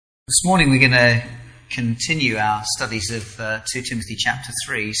This morning we're going to continue our studies of 2 Timothy chapter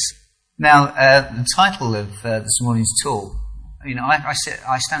 3. Now, the title of this morning's talk, I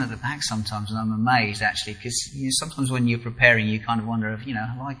stand at the back sometimes and I'm amazed actually, because sometimes when you're preparing you kind of wonder if,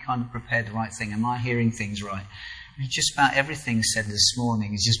 have I kind of prepared the right thing? Am I hearing things right? And just about everything said this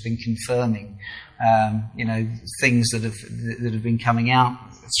morning has just been confirming, things that have been coming out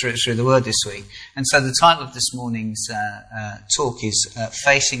through the Word this week. And so the title of this morning's talk is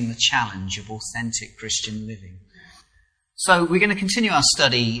Facing the Challenge of Authentic Christian Living. So we're going to continue our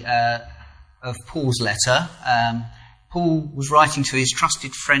study of Paul's letter. Paul was writing to his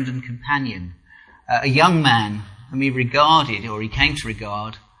trusted friend and companion, a young man whom he came to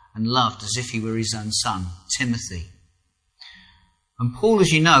regard and loved as if he were his own son, Timothy. And Paul,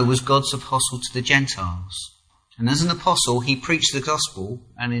 as you know, was God's apostle to the Gentiles. And as an apostle, he preached the gospel,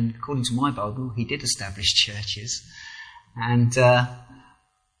 and according to my Bible, he did establish churches. And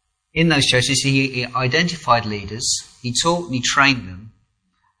in those churches, he identified leaders, he taught and he trained them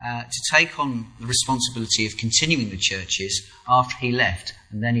to take on the responsibility of continuing the churches after he left,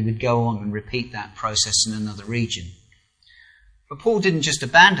 and then he would go on and repeat that process in another region. But Paul didn't just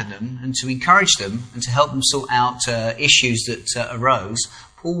abandon them, and to encourage them and to help them sort out issues that arose,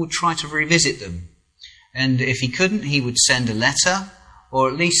 Paul would try to revisit them. And if he couldn't, he would send a letter, or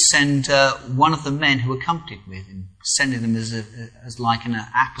at least send one of the men who accompanied with him, sending them as like an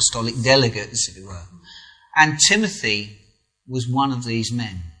apostolic delegate, as it were. And Timothy was one of these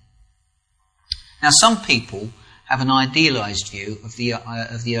men. Now, some people have an idealized view of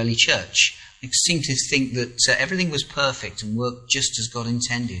the early church. They seem to think that everything was perfect and worked just as God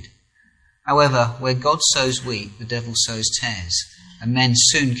intended. However, where God sows wheat, the devil sows tares, and men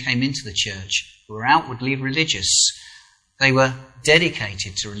soon came into the church who were outwardly religious. They were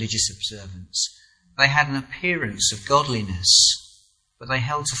dedicated to religious observance. They had an appearance of godliness, but they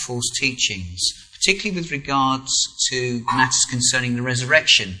held to false teachings, particularly with regards to matters concerning the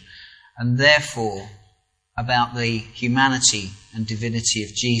resurrection, and therefore about the humanity and divinity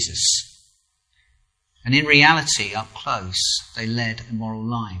of Jesus. And in reality, up close, they led immoral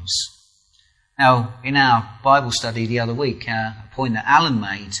lives. Now, in our Bible study the other week, a point that Alan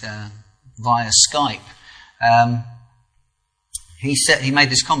made via Skype, he made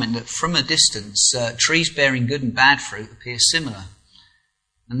this comment that from a distance, trees bearing good and bad fruit appear similar.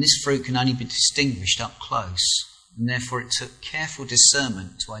 And this fruit can only be distinguished up close. And therefore it took careful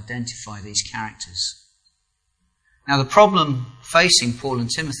discernment to identify these characters. Now, the problem facing Paul and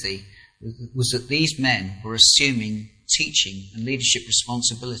Timothy was that these men were assuming teaching and leadership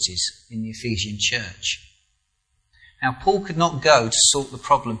responsibilities in the Ephesian church. Now, Paul could not go to sort the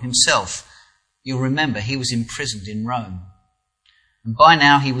problem himself. You'll remember he was imprisoned in Rome. And by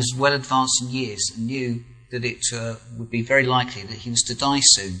now he was well advanced in years and knew that it would be very likely that he was to die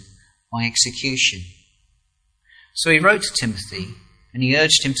soon by execution. So he wrote to Timothy and he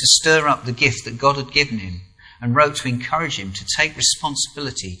urged him to stir up the gift that God had given him, and wrote to encourage him to take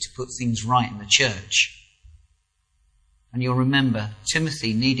responsibility to put things right in the church. And you'll remember,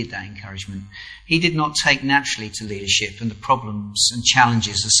 Timothy needed that encouragement. He did not take naturally to leadership and the problems and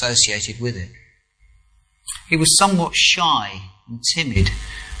challenges associated with it. He was somewhat shy and timid,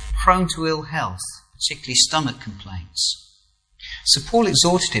 prone to ill health, particularly stomach complaints. So Paul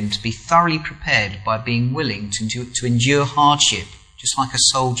exhorted him to be thoroughly prepared by being willing to endure hardship, just like a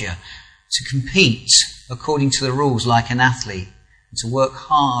soldier, to compete according to the rules like an athlete, and to work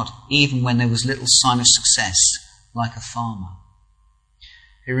hard even when there was little sign of success, like a farmer.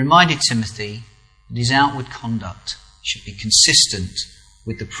 He reminded Timothy that his outward conduct should be consistent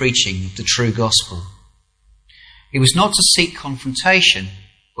with the preaching of the true gospel. He was not to seek confrontation,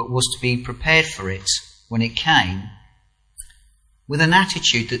 but was to be prepared for it when it came, with an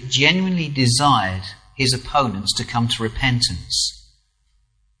attitude that genuinely desired his opponents to come to repentance,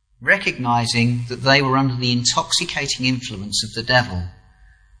 recognizing that they were under the intoxicating influence of the devil,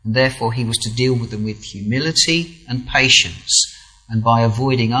 and therefore he was to deal with them with humility and patience, and by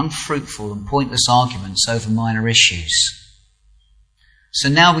avoiding unfruitful and pointless arguments over minor issues. So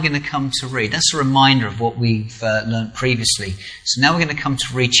now we're going to come to read. That's a reminder of what we've learnt previously. So now we're going to come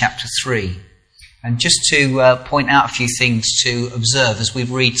to read chapter 3. And just to point out a few things to observe as we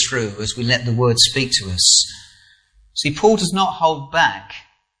read through, as we let the word speak to us. See, Paul does not hold back,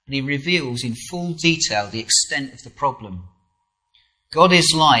 and he reveals in full detail the extent of the problem. God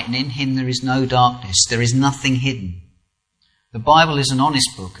is light, and in him there is no darkness. There is nothing hidden. The Bible is an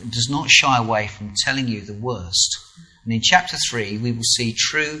honest book and does not shy away from telling you the worst. And in chapter 3, we will see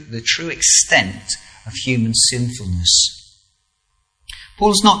the true extent of human sinfulness. Paul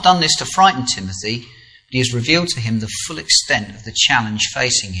has not done this to frighten Timothy, but he has revealed to him the full extent of the challenge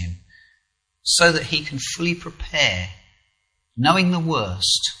facing him, so that he can fully prepare, knowing the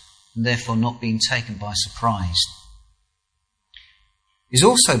worst, and therefore not being taken by surprise. He's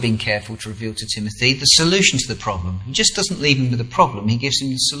also been careful to reveal to Timothy the solution to the problem. He just doesn't leave him with the problem, he gives him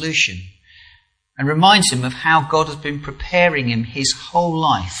the solution and reminds him of how God has been preparing him his whole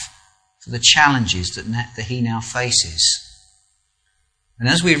life for the challenges that he now faces. And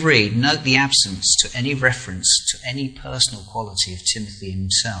as we read, note the absence to any reference to any personal quality of Timothy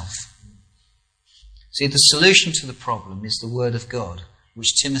himself. See, the solution to the problem is the Word of God,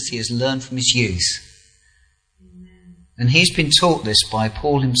 which Timothy has learned from his youth. And he's been taught this by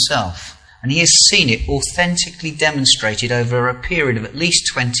Paul himself, and he has seen it authentically demonstrated over a period of at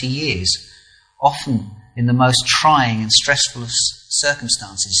least 20 years, often in the most trying and stressful of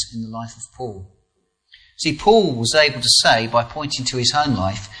circumstances in the life of Paul. See, Paul was able to say, by pointing to his own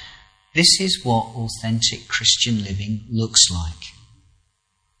life, this is what authentic Christian living looks like.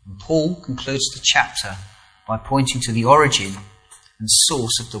 And Paul concludes the chapter by pointing to the origin and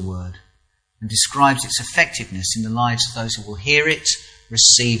source of the word, and describes its effectiveness in the lives of those who will hear it,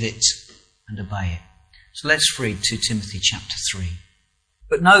 receive it, and obey it. So let's read 2 Timothy chapter 3.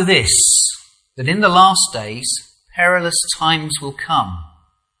 But know this, that in the last days perilous times will come,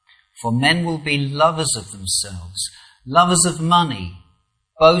 for men will be lovers of themselves, lovers of money,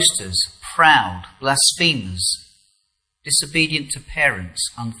 boasters, proud, blasphemers, disobedient to parents,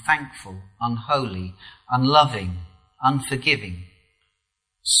 unthankful, unholy, unloving, unforgiving,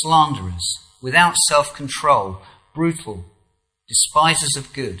 slanderers, without self-control, brutal, despisers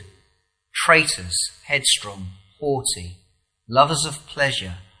of good, traitors, headstrong, haughty, lovers of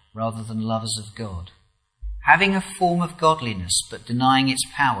pleasure rather than lovers of God, having a form of godliness but denying its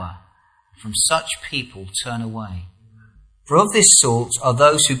power. From such people turn away. For of this sort are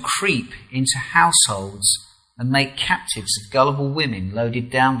those who creep into households and make captives of gullible women loaded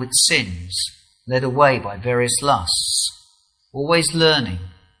down with sins, led away by various lusts, always learning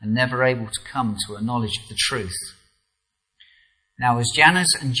and never able to come to a knowledge of the truth. Now as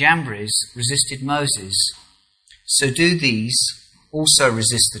Jannes and Jambres resisted Moses, so do these also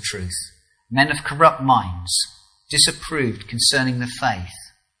resist the truth, men of corrupt minds, disapproved concerning the faith.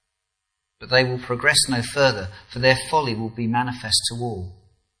 But they will progress no further, for their folly will be manifest to all,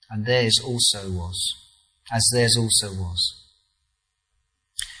 and theirs also was.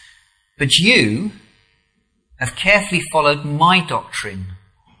 But you have carefully followed my doctrine,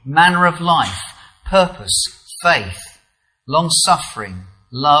 manner of life, purpose, faith, long-suffering,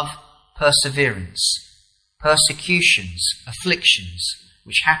 love, perseverance, persecutions, afflictions,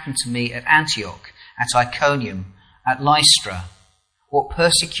 which happened to me at Antioch, at Iconium, at Lystra. What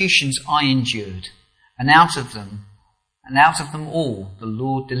persecutions I endured, and out of them all the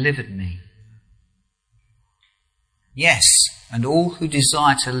Lord delivered me. Yes, and all who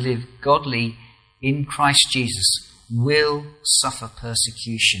desire to live godly in Christ Jesus will suffer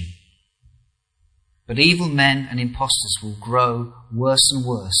persecution. But evil men and impostors will grow worse and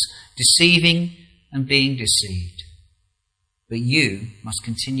worse, deceiving and being deceived. But you must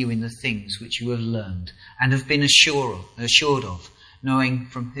continue in the things which you have learned and have been assured of, knowing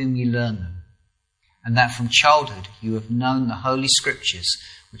from whom you learn them, and that from childhood you have known the Holy Scriptures,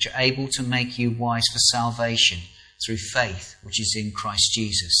 which are able to make you wise for salvation through faith which is in Christ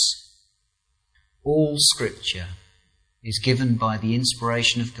Jesus. All Scripture is given by the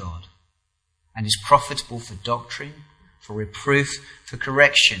inspiration of God, and is profitable for doctrine, for reproof, for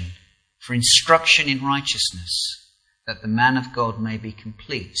correction, for instruction in righteousness, that the man of God may be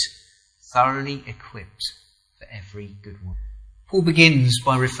complete, thoroughly equipped for every good work. Paul begins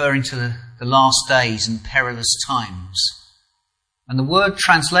by referring to the last days and perilous times. And the word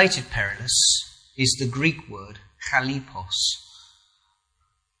translated perilous is the Greek word chalipos.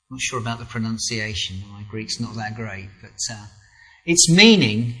 Not sure about the pronunciation. My Greek's not that great, but its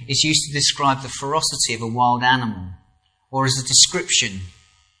meaning is used to describe the ferocity of a wild animal, or as a description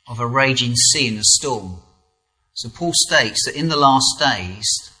of a raging sea in a storm. So Paul states that in the last days,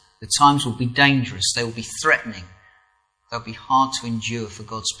 the times will be dangerous, they will be threatening, they'll be hard to endure for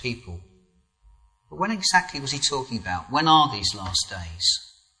God's people. But when exactly was he talking about? When are these last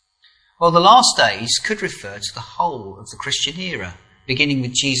days? Well, the last days could refer to the whole of the Christian era, beginning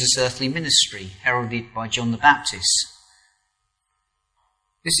with Jesus' earthly ministry, heralded by John the Baptist.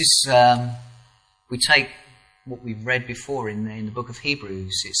 This is, we take what we've read before in the book of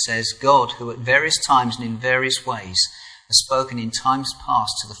Hebrews. It says, God, who at various times and in various ways has spoken in times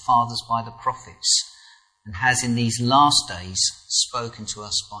past to the fathers by the prophets, and has in these last days spoken to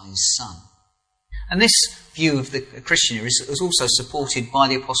us by his Son. And this view of the Christian era is also supported by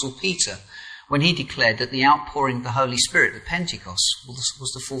the Apostle Peter, when he declared that the outpouring of the Holy Spirit at Pentecost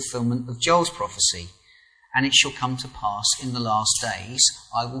was the fulfillment of Joel's prophecy. And it shall come to pass in the last days,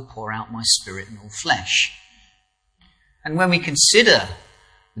 I will pour out my Spirit on all flesh. And when we consider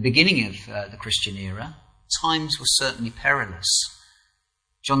the beginning of the Christian era, times were certainly perilous.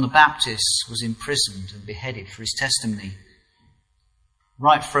 John the Baptist was imprisoned and beheaded for his testimony.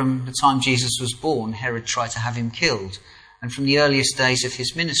 Right from the time Jesus was born, Herod tried to have him killed. And from the earliest days of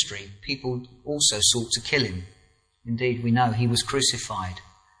his ministry, people also sought to kill him. Indeed, we know he was crucified.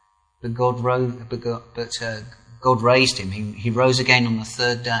 But God raised him. He rose again on the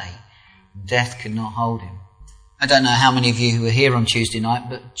third day. Death could not hold him. I don't know how many of you who were here on Tuesday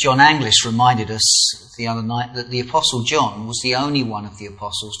night, but John Anglis reminded us the other night that the Apostle John was the only one of the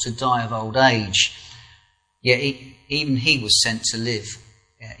apostles to die of old age. Yet even he was sent to live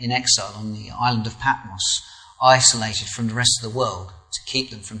in exile on the island of Patmos, isolated from the rest of the world, to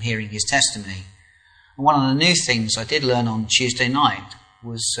keep them from hearing his testimony. And one of the new things I did learn on Tuesday night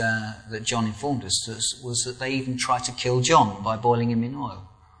was that John informed us was that they even tried to kill John by boiling him in oil.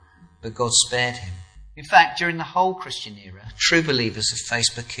 But God spared him. In fact, during the whole Christian era, true believers have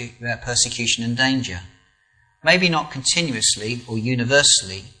faced persecution and danger. Maybe not continuously or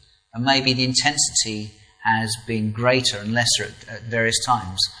universally, and maybe the intensity has been greater and lesser at various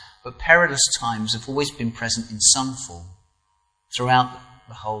times, but perilous times have always been present in some form throughout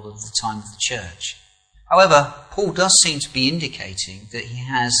the whole of the time of the church. However, Paul does seem to be indicating that he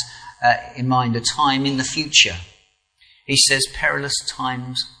has in mind a time in the future. He says perilous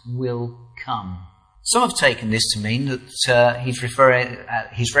times will come. Some have taken this to mean that he's referring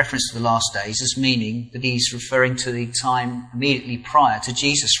his reference to the last days as meaning that he's referring to the time immediately prior to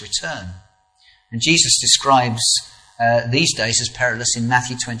Jesus' return. And Jesus describes these days as perilous in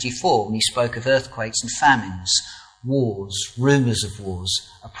Matthew 24 when he spoke of earthquakes and famines, wars, rumours of wars,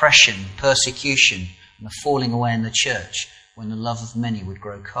 oppression, persecution, and the falling away in the church when the love of many would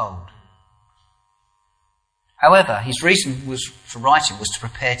grow cold. However, his reason for writing was to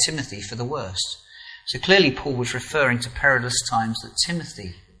prepare Timothy for the worst. So clearly Paul was referring to perilous times that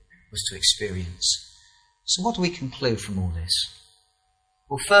Timothy was to experience. So what do we conclude from all this?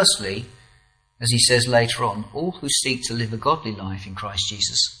 Well, firstly, as he says later on, all who seek to live a godly life in Christ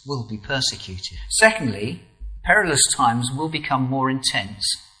Jesus will be persecuted. Secondly, perilous times will become more intense,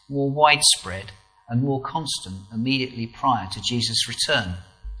 more widespread, and more constant immediately prior to Jesus' return.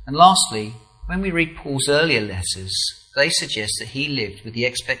 And lastly, when we read Paul's earlier letters, they suggest that he lived with the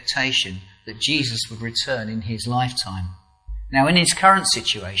expectation that Jesus would return in his lifetime. Now, in his current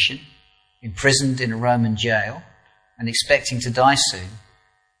situation, imprisoned in a Roman jail and expecting to die soon,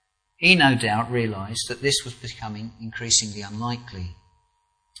 he no doubt realised that this was becoming increasingly unlikely.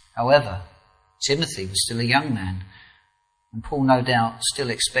 However, Timothy was still a young man, and Paul no doubt still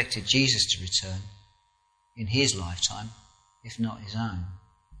expected Jesus to return in his lifetime, if not his own.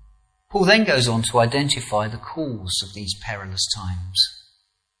 Paul then goes on to identify the cause of these perilous times,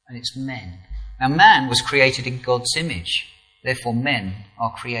 and it's men. Now, man was created in God's image, therefore men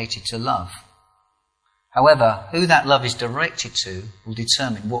are created to love. However, who that love is directed to will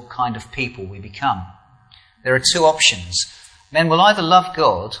determine what kind of people we become. There are two options. Men will either love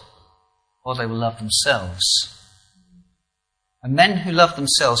God or they will love themselves. And men who love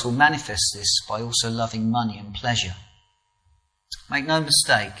themselves will manifest this by also loving money and pleasure. Make no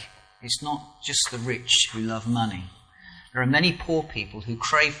mistake, it's not just the rich who love money. There are many poor people who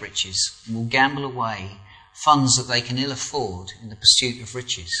crave riches and will gamble away funds that they can ill afford in the pursuit of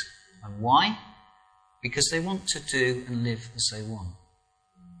riches. And why? Because they want to do and live as they want.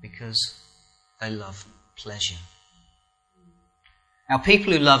 Because they love pleasure. Now,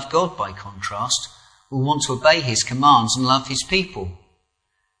 people who love God, by contrast, will want to obey his commands and love his people.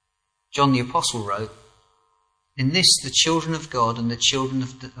 John the Apostle wrote, "In this the children of God and the children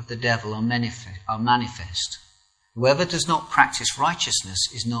of the devil are manifest. Whoever does not practice righteousness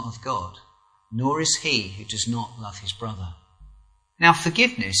is not of God, nor is he who does not love his brother." Now,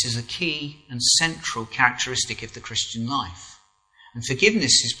 forgiveness is a key and central characteristic of the Christian life. And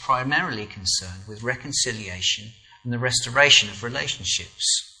forgiveness is primarily concerned with reconciliation and the restoration of relationships.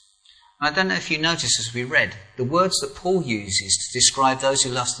 And I don't know if you noticed as we read, the words that Paul uses to describe those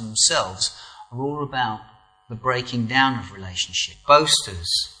who love themselves are all about the breaking down of relationship. Boasters.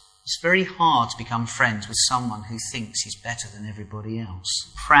 It's very hard to become friends with someone who thinks he's better than everybody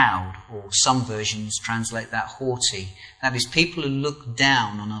else. Proud, or some versions translate that haughty. That is, people who look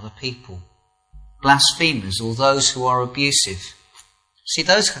down on other people. Blasphemers, or those who are abusive. See,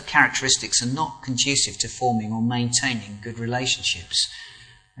 those characteristics are not conducive to forming or maintaining good relationships.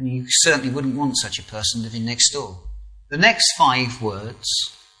 And you certainly wouldn't want such a person living next door. The next 5 words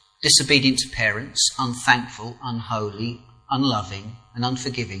disobedient to parents, unthankful, unholy, unloving, and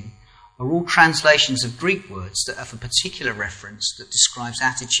unforgiving are all translations of Greek words that have a particular reference that describes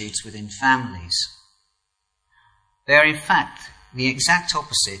attitudes within families. They are in fact the exact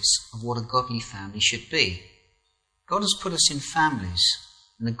opposites of what a godly family should be. God has put us in families,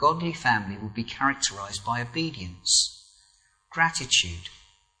 and a godly family will be characterized by obedience, gratitude,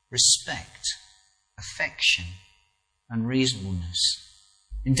 respect, affection, and reasonableness.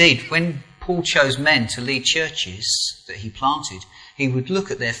 Indeed, when Paul chose men to lead churches that he planted, he would look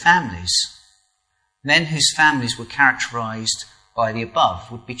at their families. Men whose families were characterized by the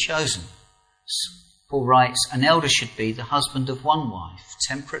above would be chosen. Paul writes, an elder should be the husband of one wife,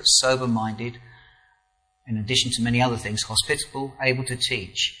 temperate, sober-minded, in addition to many other things, hospitable, able to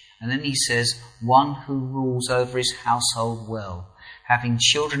teach. And then he says, one who rules over his household well, having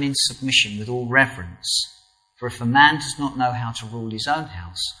children in submission with all reverence. For if a man does not know how to rule his own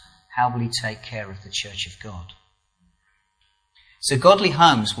house, how will he take care of the church of God? So godly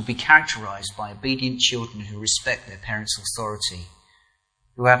homes will be characterized by obedient children who respect their parents' authority,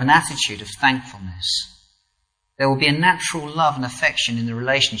 who have an attitude of thankfulness. There will be a natural love and affection in the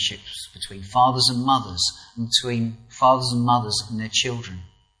relationships between fathers and mothers, and between fathers and mothers and their children.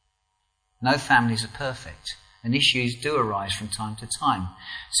 No families are perfect, and issues do arise from time to time.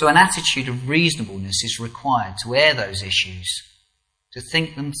 So an attitude of reasonableness is required to air those issues, to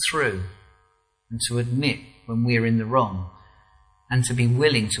think them through, and to admit when we are in the wrong, and to be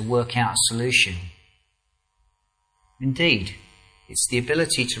willing to work out a solution. Indeed, it's the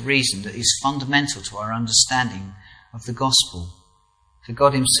ability to reason that is fundamental to our understanding of the gospel. For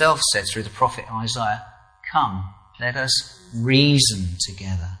God himself said through the prophet Isaiah, "Come, let us reason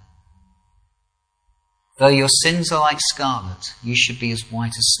together. Though your sins are like scarlet, you should be as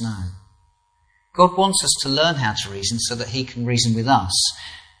white as snow." God wants us to learn how to reason so that he can reason with us.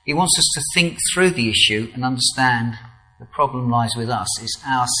 He wants us to think through the issue and understand the problem lies with us. It's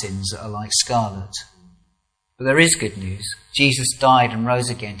our sins that are like scarlet. But there is good news. Jesus died and rose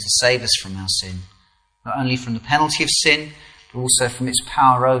again to save us from our sin, not only from the penalty of sin, but also from its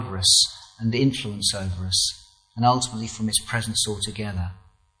power over us and influence over us, and ultimately from its presence altogether.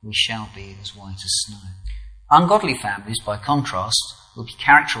 We shall be as white as snow. Ungodly families, by contrast, will be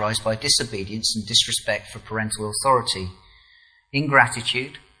characterized by disobedience and disrespect for parental authority,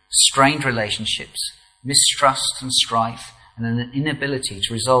 ingratitude, strained relationships, mistrust and strife, and an inability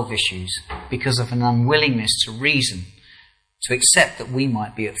to resolve issues because of an unwillingness to reason, to accept that we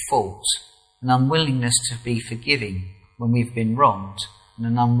might be at fault, an unwillingness to be forgiving when we've been wronged, and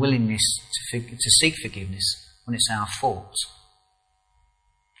an unwillingness to seek forgiveness when it's our fault.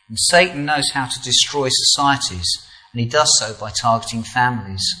 And Satan knows how to destroy societies, and he does so by targeting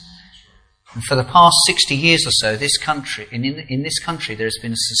families. And for the past 60 years or so, in this country there has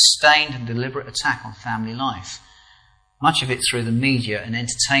been a sustained and deliberate attack on family life, much of it through the media and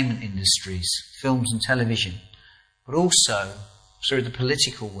entertainment industries, films and television, but also through the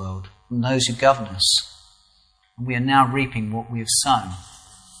political world from those who govern us. And we are now reaping what we have sown.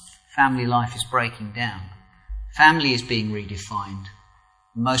 Family life is breaking down. Family is being redefined.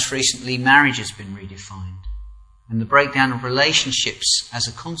 Most recently, marriage has been redefined. And the breakdown of relationships as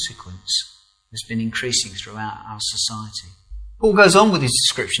a consequence has been increasing throughout our society. Paul goes on with his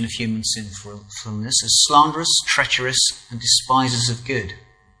description of human sinfulness as slanderous, treacherous, and despisers of good.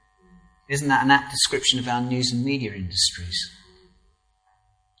 Isn't that an apt description of our news and media industries?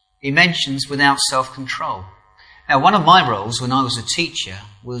 He mentions without self-control. Now, one of my roles when I was a teacher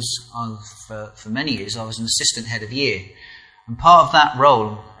was, for many years, I was an assistant head of year. And part of that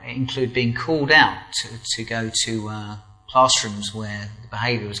role included being called out to go to classrooms where the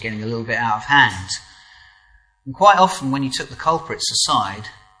behaviour was getting a little bit out of hand. And quite often when you took the culprits aside,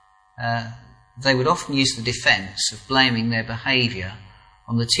 they would often use the defence of blaming their behaviour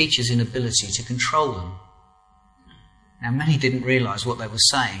on the teacher's inability to control them. Now, many didn't realise what they were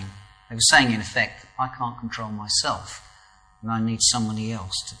saying. They were saying, in effect, I can't control myself, and I need somebody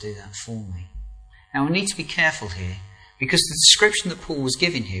else to do that for me. Now, we need to be careful here, because the description that Paul was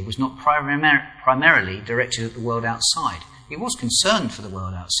giving here was not primarily directed at the world outside. He was concerned for the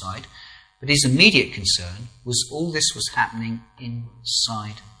world outside, but his immediate concern was all this was happening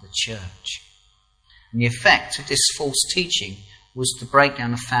inside the church. And the effect of this false teaching was the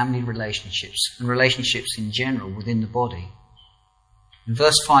breakdown of family relationships and relationships in general within the body. And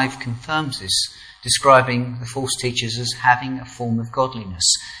verse 5 confirms this, describing the false teachers as having a form of godliness.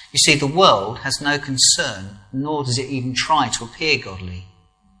 You see, the world has no concern, nor does it even try to appear godly.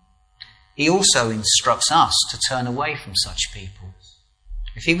 He also instructs us to turn away from such people.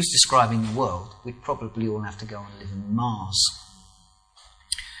 If he was describing the world, we'd probably all have to go and live on Mars.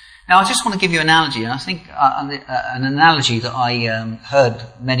 Now, I just want to give you an analogy, and I think an analogy that I heard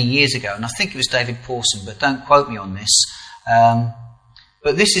many years ago, and I think it was David Pawson, but don't quote me on this.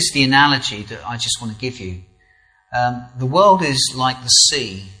 But this is the analogy that I just want to give you. The world is like the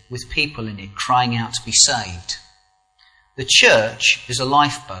sea, with people in it crying out to be saved. The church is a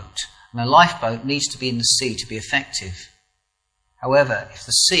lifeboat, and a lifeboat needs to be in the sea to be effective. However, if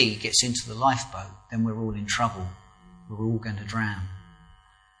the sea gets into the lifeboat, then we're all in trouble. We're all going to drown.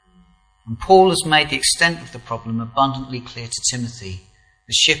 And Paul has made the extent of the problem abundantly clear to Timothy.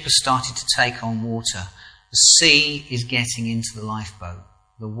 The ship has started to take on water. The sea is getting into the lifeboat.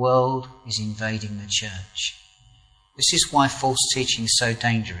 The world is invading the church. This is why false teaching is so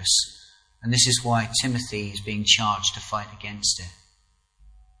dangerous, and this is why Timothy is being charged to fight against it.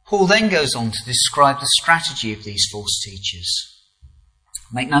 Paul then goes on to describe the strategy of these false teachers.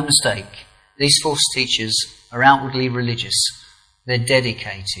 Make no mistake, these false teachers are outwardly religious. They're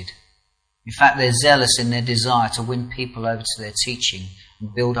dedicated. In fact, they're zealous in their desire to win people over to their teaching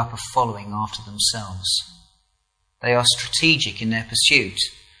and build up a following after themselves. They are strategic in their pursuit.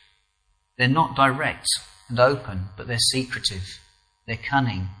 They're not direct and open, but they're secretive. They're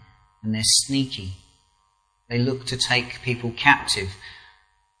cunning and they're sneaky. They look to take people captive.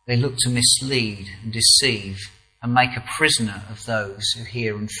 They look to mislead and deceive and make a prisoner of those who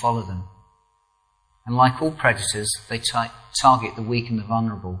hear and follow them. And like all predators, they target the weak and the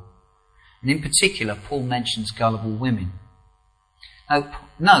vulnerable. And in particular, Paul mentions gullible women. Now,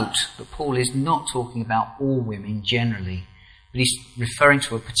 note that Paul is not talking about all women generally, but he's referring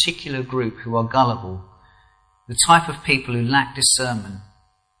to a particular group who are gullible, the type of people who lack discernment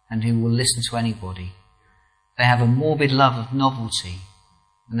and who will listen to anybody. They have a morbid love of novelty,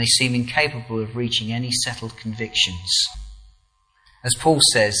 and they seem incapable of reaching any settled convictions. As Paul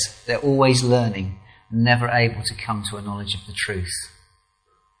says, they're always learning and never able to come to a knowledge of the truth.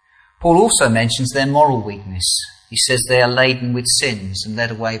 Paul also mentions their moral weakness. He says they are laden with sins and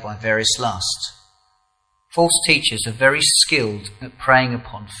led away by various lusts. False teachers are very skilled at preying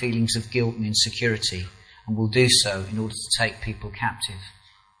upon feelings of guilt and insecurity, and will do so in order to take people captive.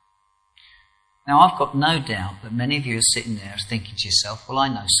 Now, I've got no doubt that many of you are sitting there thinking to yourself, well, I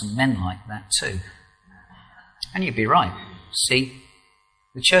know some men like that too. And you'd be right. See,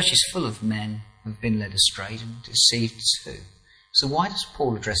 the church is full of men who have been led astray and deceived too. So why does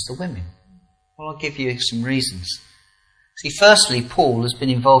Paul address the women? Well, I'll give you some reasons. See, firstly, Paul has been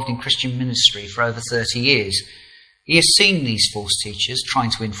involved in Christian ministry for over 30 years. He has seen these false teachers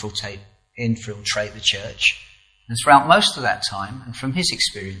trying to infiltrate the church. And throughout most of that time, and from his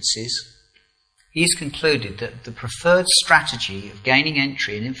experiences, he has concluded that the preferred strategy of gaining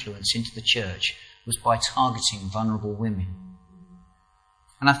entry and influence into the church was by targeting vulnerable women.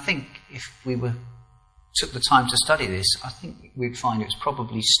 And I think if we took the time to study this, I think we'd find it's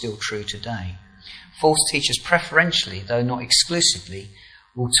probably still true today. False teachers preferentially, though not exclusively,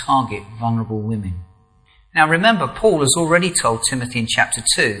 will target vulnerable women. Now remember, Paul has already told Timothy in chapter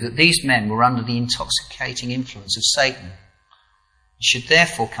 2 that these men were under the intoxicating influence of Satan. It should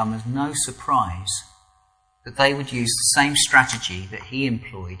therefore come as no surprise that they would use the same strategy that he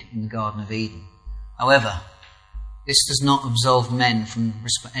employed in the Garden of Eden. However, this does not absolve men from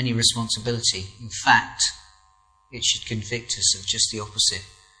any responsibility. In fact, it should convict us of just the opposite.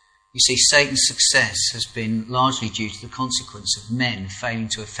 You see, Satan's success has been largely due to the consequence of men failing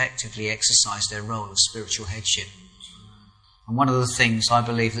to effectively exercise their role of spiritual headship. And one of the things I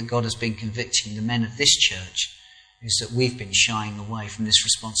believe that God has been convicting the men of this church is that we've been shying away from this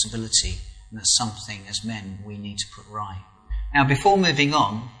responsibility, and that's something as men we need to put right. Now, before moving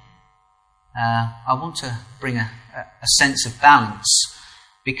on, I want to bring a sense of balance,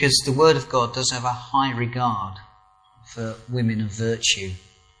 because the Word of God does have a high regard for women of virtue.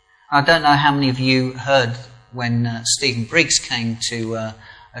 I don't know how many of you heard when Stephen Briggs came to a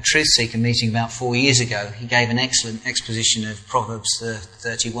Truth Seeker meeting about 4 years ago. He gave an excellent exposition of Proverbs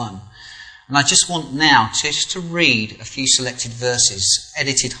 31. And I just want now to read a few selected verses,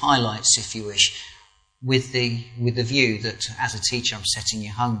 edited highlights if you wish, with the view that as a teacher I'm setting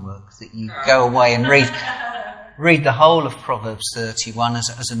you homework, that you go away and read the whole of Proverbs 31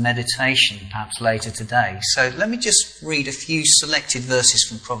 as a meditation perhaps later today. So let me just read a few selected verses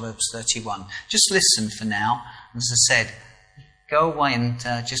from Proverbs 31. Just listen for now. As I said, go away and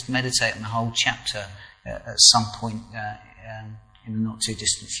just meditate on the whole chapter at some point in the not too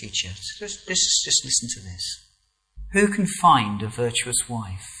distant future. So just listen to this. Who can find a virtuous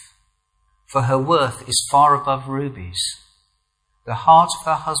wife? For her worth is far above rubies. The heart of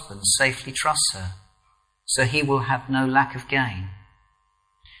her husband safely trusts her, so he will have no lack of gain.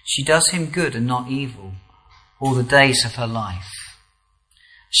 She does him good and not evil all the days of her life.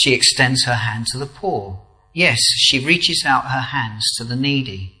 She extends her hand to the poor. Yes, she reaches out her hands to the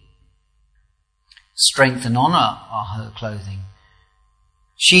needy. Strength and honour are her clothing.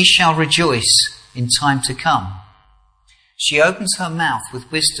 She shall rejoice in time to come. She opens her mouth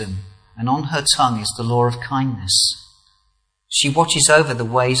with wisdom, and on her tongue is the law of kindness. She watches over the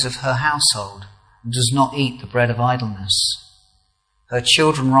ways of her household, and does not eat the bread of idleness. Her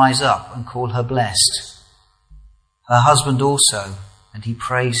children rise up and call her blessed. Her husband also, and he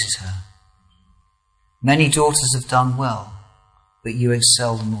praises her. Many daughters have done well, but you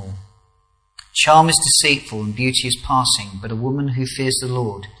excel them all. Charm is deceitful and beauty is passing, but a woman who fears the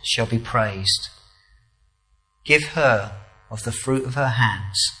Lord shall be praised. Give her of the fruit of her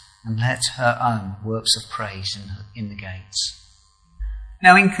hands, and let her own works of praise in the gates.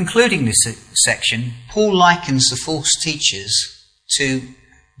 Now, in concluding this section, Paul likens the false teachers to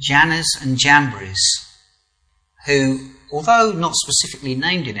Jannes and Jambres, who, although not specifically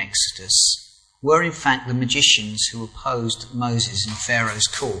named in Exodus, were in fact the magicians who opposed Moses in Pharaoh's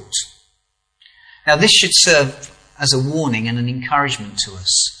court. Now, this should serve as a warning and an encouragement to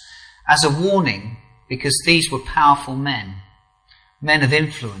us. As a warning, because these were powerful men of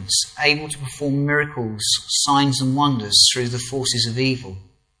influence, able to perform miracles, signs and wonders through the forces of evil.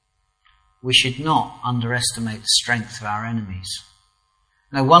 We should not underestimate the strength of our enemies.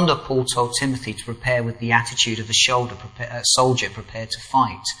 No wonder Paul told Timothy to prepare with the attitude of a soldier prepared to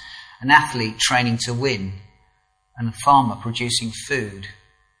fight, an athlete training to win, and a farmer producing food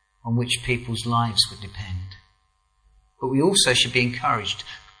on which people's lives would depend. But we also should be encouraged,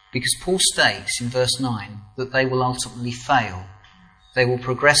 because Paul states in verse 9 that they will ultimately fail. They will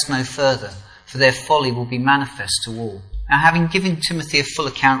progress no further, for their folly will be manifest to all. Now, having given Timothy a full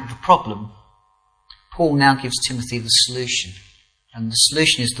account of the problem, Paul now gives Timothy the solution, and the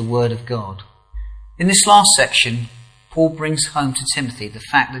solution is the Word of God. In this last section, Paul brings home to Timothy the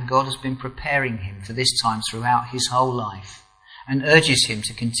fact that God has been preparing him for this time throughout his whole life, and urges him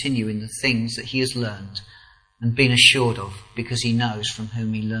to continue in the things that he has learned and been assured of, because he knows from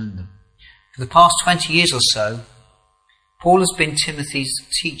whom he learned them. For the past 20 years or so, Paul has been Timothy's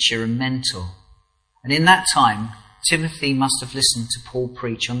teacher and mentor, and in that time, Timothy must have listened to Paul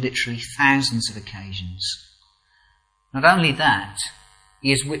preach on literally thousands of occasions. Not only that, he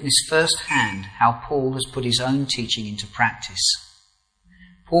has witnessed firsthand how Paul has put his own teaching into practice.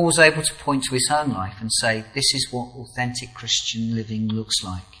 Paul was able to point to his own life and say, this is what authentic Christian living looks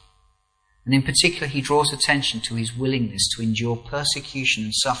like. And in particular, he draws attention to his willingness to endure persecution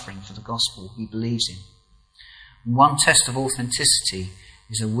and suffering for the gospel he believes in. And one test of authenticity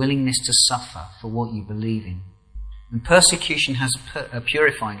is a willingness to suffer for what you believe in. And persecution has a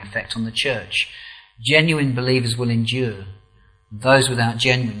purifying effect on the church. Genuine believers will endure. Those without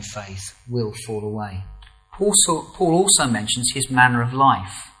genuine faith will fall away. Paul also mentions his manner of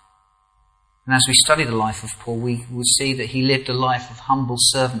life. And as we study the life of Paul, we will see that he lived a life of humble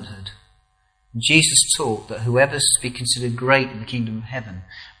servanthood. And Jesus taught that whoever is to be considered great in the kingdom of heaven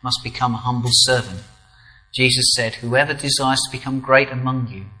must become a humble servant. Jesus said, whoever desires to become great among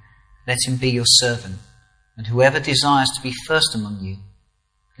you, let him be your servant. And whoever desires to be first among you,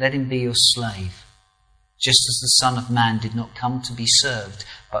 let him be your slave. Just as the Son of Man did not come to be served,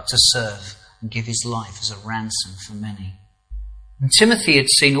 but to serve and give his life as a ransom for many. And Timothy had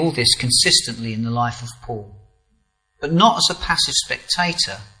seen all this consistently in the life of Paul, but not as a passive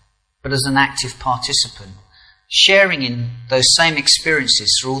spectator, but as an active participant, sharing in those same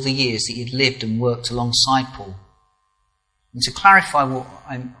experiences through all the years that he had lived and worked alongside Paul. And to clarify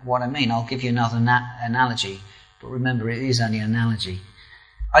what I mean, I'll give you another analogy, but remember, it is only an analogy.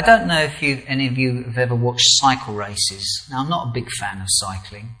 I don't know if any of you have ever watched cycle races. Now, I'm not a big fan of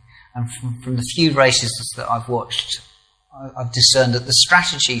cycling, and from the few races that I've watched, I've discerned that the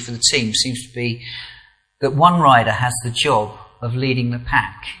strategy for the team seems to be that one rider has the job of leading the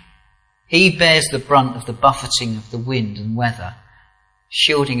pack. He bears the brunt of the buffeting of the wind and weather,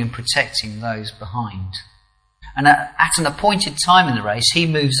 shielding and protecting those behind. And at an appointed time in the race, he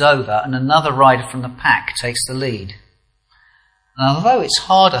moves over and another rider from the pack takes the lead. And although it's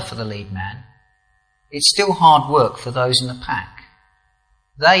harder for the lead man, it's still hard work for those in the pack.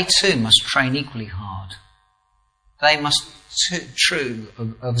 They too must train equally hard. They must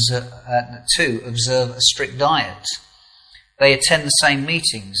observe a strict diet. They attend the same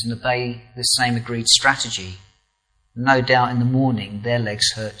meetings and obey the same agreed strategy. No doubt in the morning their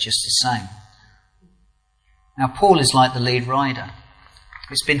legs hurt just the same. Now Paul is like the lead rider.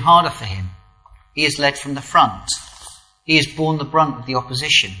 It's been harder for him. He has led from the front. He has borne the brunt of the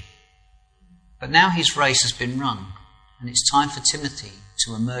opposition. But now his race has been run, and it's time for Timothy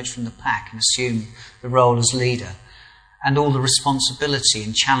to emerge from the pack and assume the role as leader. and all the responsibility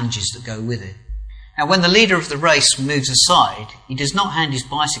and challenges that go with it. Now, when the leader of the race moves aside, he does not hand his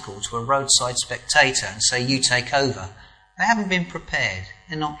bicycle to a roadside spectator and say, "You take over." They haven't been prepared.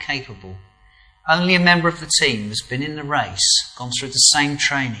 They're not capable. Only a member of the team who's been in the race, gone through the same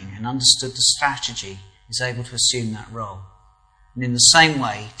training and understood the strategy is able to assume that role. And in the same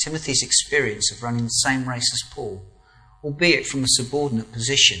way, Timothy's experience of running the same race as Paul, albeit from a subordinate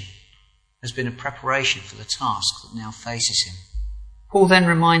position, has been a preparation for the task that now faces him. Paul then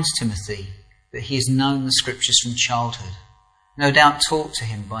reminds Timothy that he has known the scriptures from childhood, no doubt taught to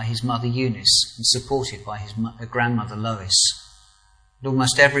him by his mother Eunice and supported by his grandmother Lois. And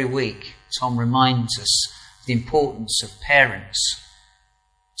almost every week, Tom reminds us of the importance of parents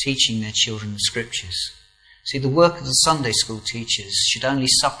teaching their children the scriptures. See, the work of the Sunday school teachers should only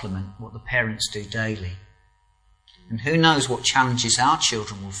supplement what the parents do daily. And who knows what challenges our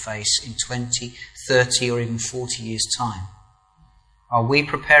children will face in 20, 30 or even 40 years' time. Are we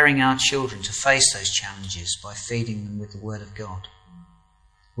preparing our children to face those challenges by feeding them with the Word of God?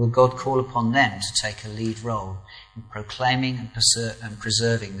 Will God call upon them to take a lead role in proclaiming and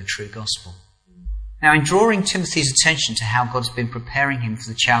preserving the true gospel? Now, in drawing Timothy's attention to how God's been preparing him for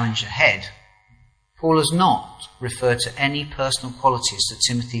the challenge ahead, Paul has not referred to any personal qualities that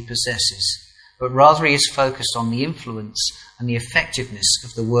Timothy possesses, but rather he is focused on the influence and the effectiveness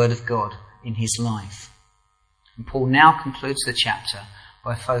of the Word of God in his life. And Paul now concludes the chapter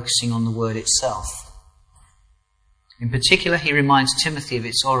by focusing on the Word itself. In particular, he reminds Timothy of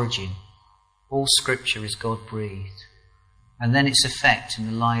its origin. All Scripture is God-breathed, and then its effect in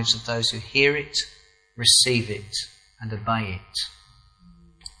the lives of those who hear it, receive it, and obey it.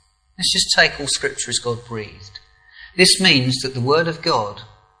 Let's just take all Scripture as God-breathed. This means that the Word of God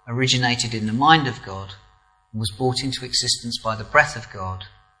originated in the mind of God and was brought into existence by the breath of God.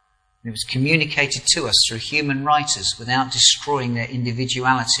 And it was communicated to us through human writers without destroying their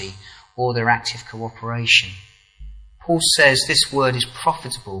individuality or their active cooperation. Paul says this word is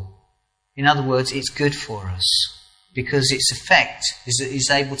profitable. In other words, it's good for us because its effect is that it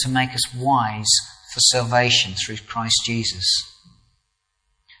is able to make us wise for salvation through Christ Jesus.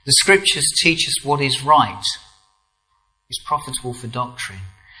 The Scriptures teach us what is right, is profitable for doctrine,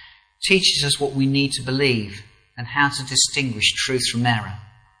 teaches us what we need to believe and how to distinguish truth from error.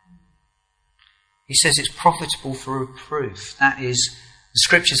 He says it's profitable for reproof. That is, the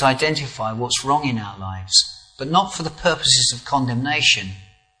Scriptures identify what's wrong in our lives, but not for the purposes of condemnation,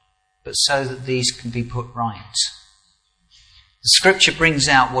 but so that these can be put right. The Scripture brings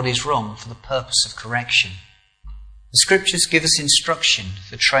out what is wrong for the purpose of correction. The Scriptures give us instruction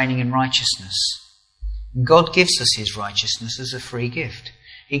for training in righteousness. And God gives us his righteousness as a free gift.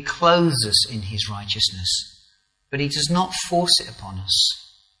 He clothes us in his righteousness, but he does not force it upon us.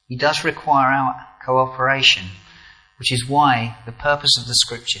 He does require our cooperation, which is why the purpose of the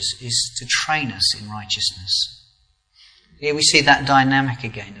Scriptures is to train us in righteousness. Here we see that dynamic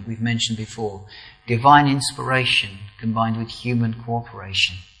again that we've mentioned before. Divine inspiration combined with human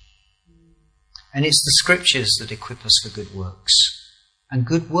cooperation. And it's the Scriptures that equip us for good works. And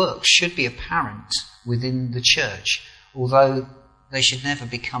good works should be apparent within the church, although they should never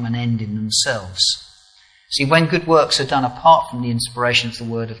become an end in themselves. See, when good works are done apart from the inspiration of the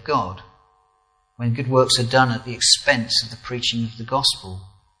Word of God, when good works are done at the expense of the preaching of the gospel,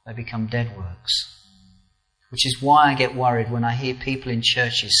 they become dead works. Which is why I get worried when I hear people in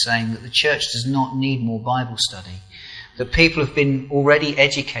churches saying that the church does not need more Bible study, that people have been already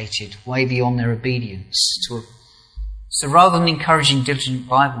educated way beyond their obedience. So rather than encouraging diligent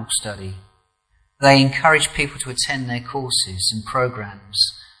Bible study, they encourage people to attend their courses and programs,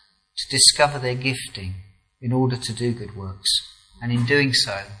 to discover their gifting in order to do good works, and in doing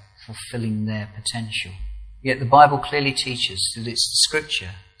so, fulfilling their potential. Yet the Bible clearly teaches that it's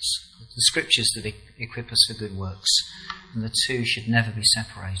the Scriptures that equip us for good works, and the two should never be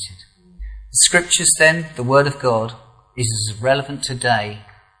separated. The Scriptures then, the Word of God, is as relevant today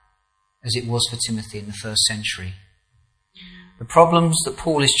as it was for Timothy in the first century. The problems that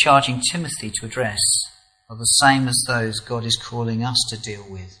Paul is charging Timothy to address are the same as those God is calling us to deal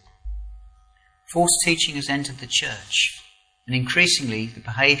with. False teaching has entered the church, and increasingly the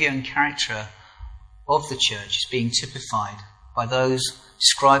behaviour and character of the church is being typified by those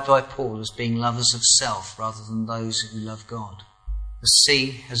described by Paul as being lovers of self rather than those who love God. The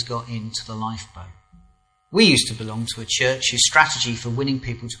sea has got into the lifeboat. We used to belong to a church whose strategy for winning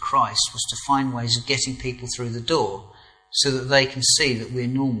people to Christ was to find ways of getting people through the door so that they can see that we're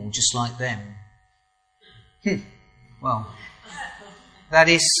normal just like them. Well, that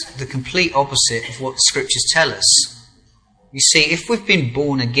is the complete opposite of what the Scriptures tell us. You see, if we've been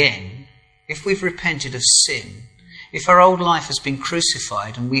born again, if we've repented of sin, If our old life has been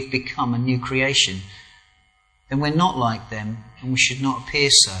crucified and we've become a new creation, then we're not like them and we should not appear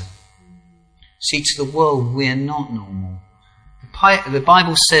so. See, to the world, we're not normal. The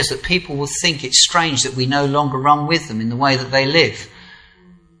Bible says that people will think it's strange that we no longer run with them in the way that they live.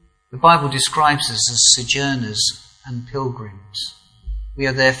 The Bible describes us as sojourners and pilgrims. We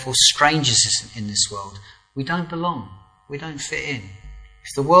are therefore strangers in this world. We don't belong. We don't fit in.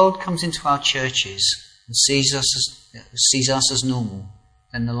 If the world comes into our churches and sees us as normal,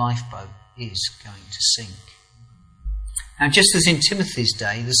 then the lifeboat is going to sink. Now, just as in Timothy's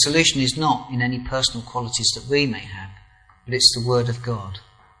day, the solution is not in any personal qualities that we may have, but it's the Word of God.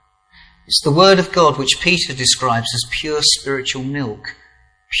 It's the Word of God which Peter describes as pure spiritual milk,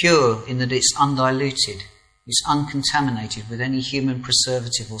 pure in that it's undiluted, it's uncontaminated with any human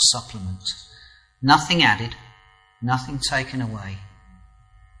preservative or supplement. Nothing added, nothing taken away,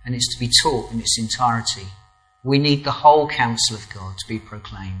 and it's to be taught in its entirety. We need the whole counsel of God to be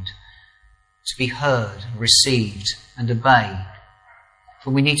proclaimed, to be heard, received, and obeyed.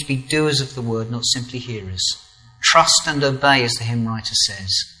 For we need to be doers of the word, not simply hearers. Trust and obey, as the hymn writer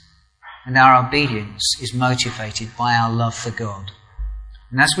says, and our obedience is motivated by our love for God.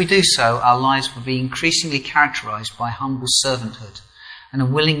 And as we do so, our lives will be increasingly characterised by humble servanthood and a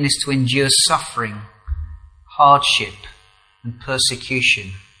willingness to endure suffering, hardship, and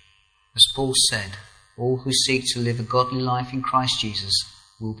persecution. As Paul said, all who seek to live a godly life in Christ Jesus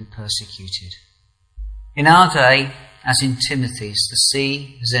will be persecuted. In our day, as in Timothy's, the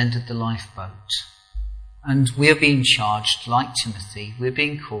sea has entered the lifeboat. And we're being charged, like Timothy, we're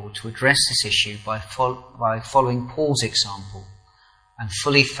being called to address this issue by following Paul's example and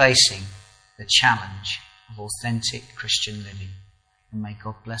fully facing the challenge of authentic Christian living. And may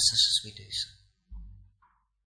God bless us as we do so.